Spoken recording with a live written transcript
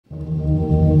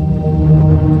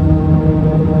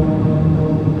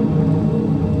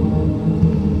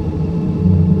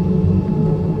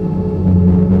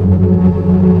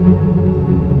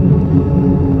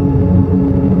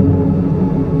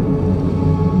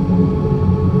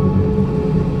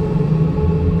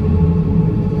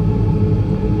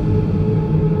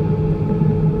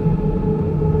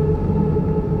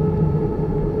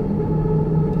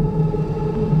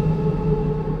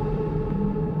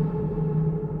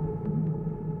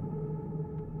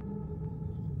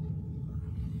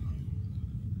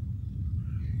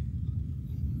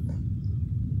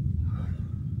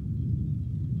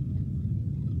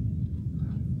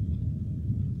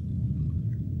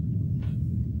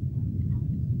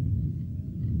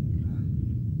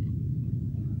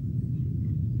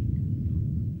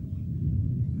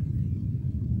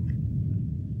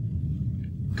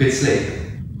Good sleep?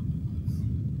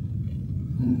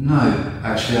 No,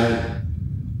 actually,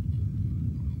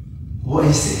 What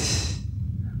is this?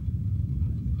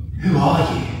 Who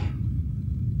are you?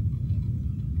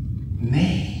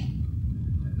 Me?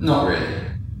 Not really.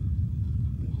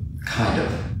 Kind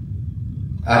of.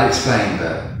 I'd explain,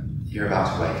 but you're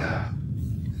about to wake up.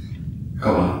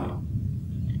 Go on.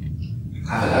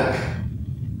 Have a look.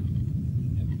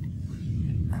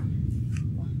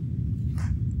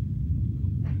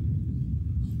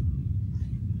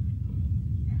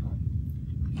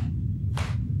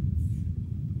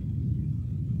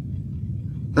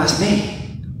 That's me.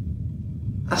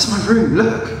 That's my room,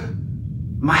 look.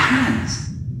 My hands.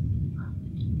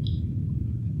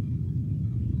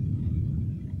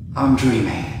 I'm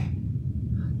dreaming.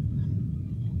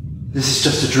 This is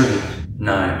just a dream.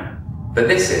 No, but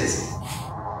this is.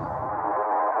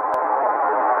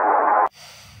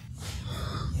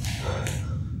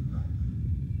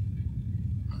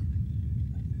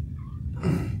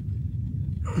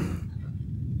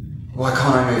 Why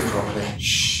can't I move properly?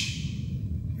 Shh.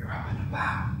 You're up and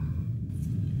about.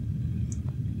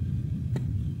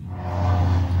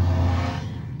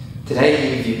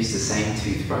 Today you've used the same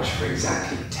toothbrush for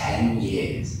exactly 10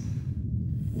 years.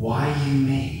 Why you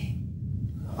me?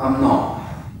 I'm not.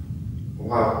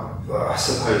 Well, I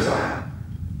suppose I am.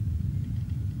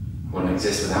 Wouldn't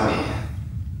exist without you.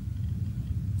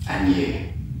 And you.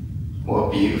 What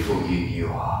a beautiful you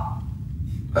are.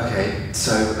 Okay,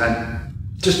 so,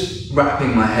 just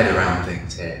wrapping my head around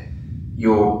things here.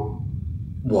 You're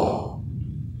what?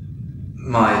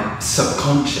 My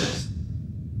subconscious?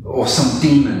 Or some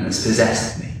demon that's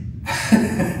possessed me?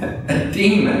 A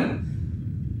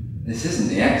demon? This isn't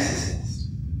The Exorcist.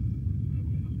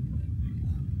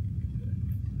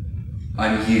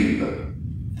 I'm you, but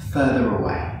further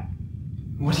away.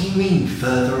 What do you mean,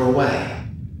 further away?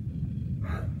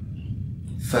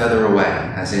 Further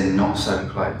away, as in not so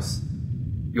close.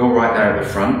 You're right there at the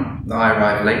front. I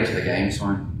arrived late to the game, so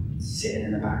I'm sitting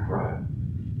in the back row.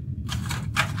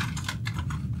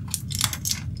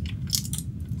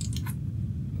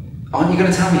 Aren't you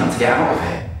going to tell me how to get out of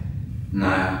here?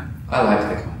 No, I like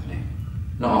the company.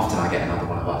 Not often I get another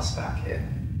one of us back here.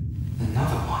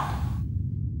 Another one?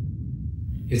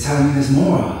 You're telling me there's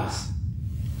more of us?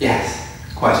 Yes,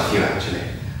 quite a few actually.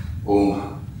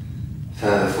 All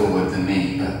further forward than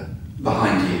me, but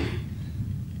behind you.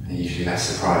 They're usually less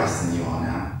surprised than you are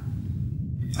now.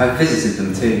 I've visited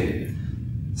them too.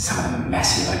 Some of them are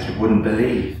messy like you wouldn't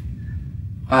believe.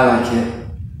 I like it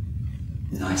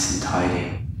nice and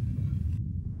tidy.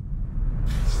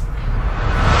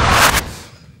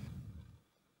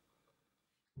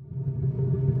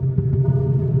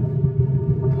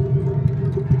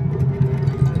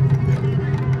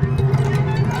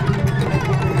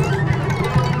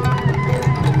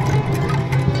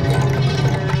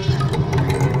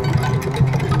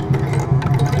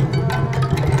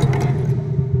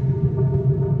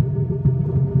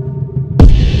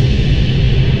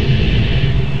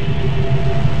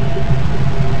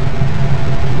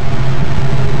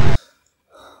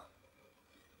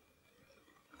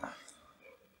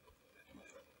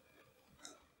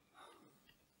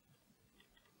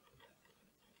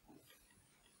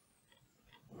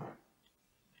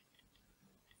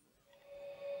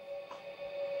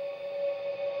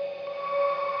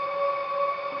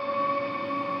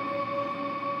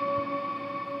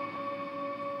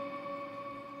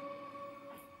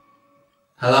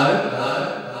 Hello?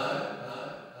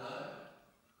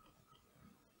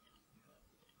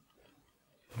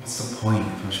 What's the point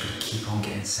if I'm just going to keep on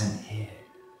getting sent here?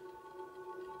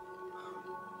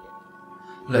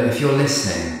 Look, if you're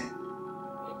listening,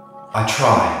 I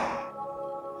try.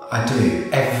 I do,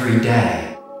 every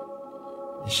day.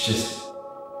 It's just,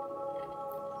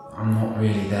 I'm not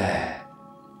really there.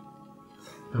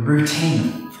 The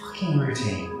routine, fucking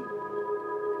routine.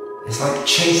 It's like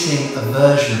chasing a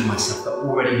version of myself that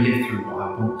already lived through what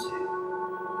I want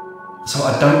to. So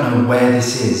I don't know where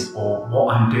this is or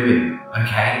what I'm doing,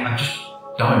 okay? I just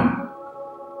don't.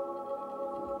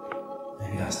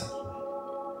 Maybe that's the point.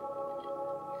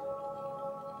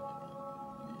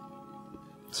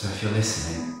 So if you're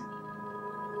listening,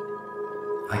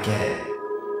 I get it.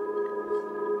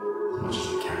 As much as I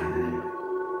can, anyway.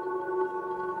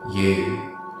 You,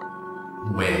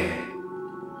 we're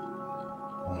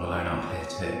all alone up here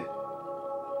too.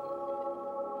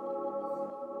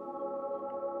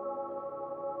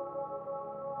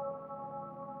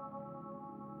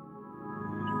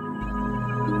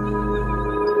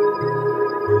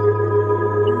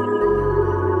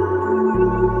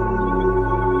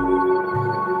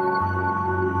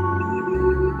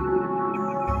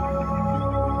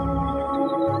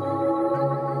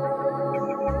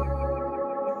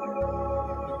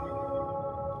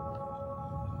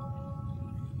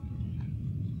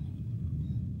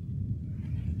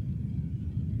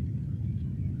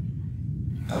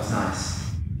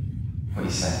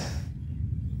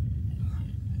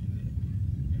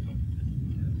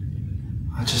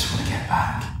 I just want to get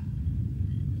back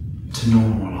to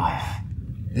normal life.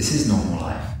 This is normal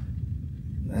life.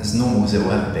 As normal as it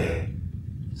will ever be,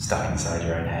 stuck inside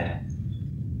your own head.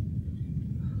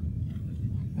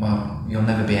 Well, you'll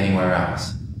never be anywhere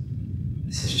else.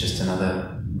 This is just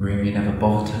another room you never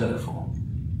bothered to look for.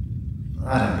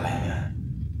 I don't blame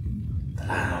you. The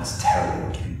landlord's terrible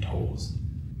at giving tours.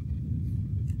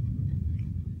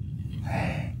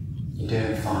 Hey, you're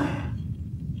doing fine.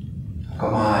 I've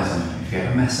got my eyes on you. If you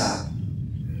ever mess up,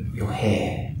 you're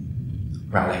here,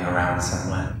 rattling around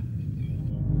somewhere.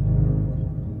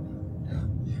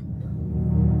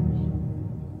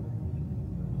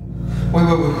 Wait.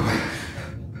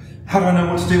 How do I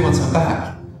know what to do once I'm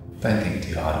back? Don't think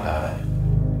too hard about it.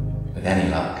 With any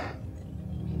luck,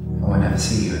 I won't ever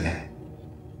see you again.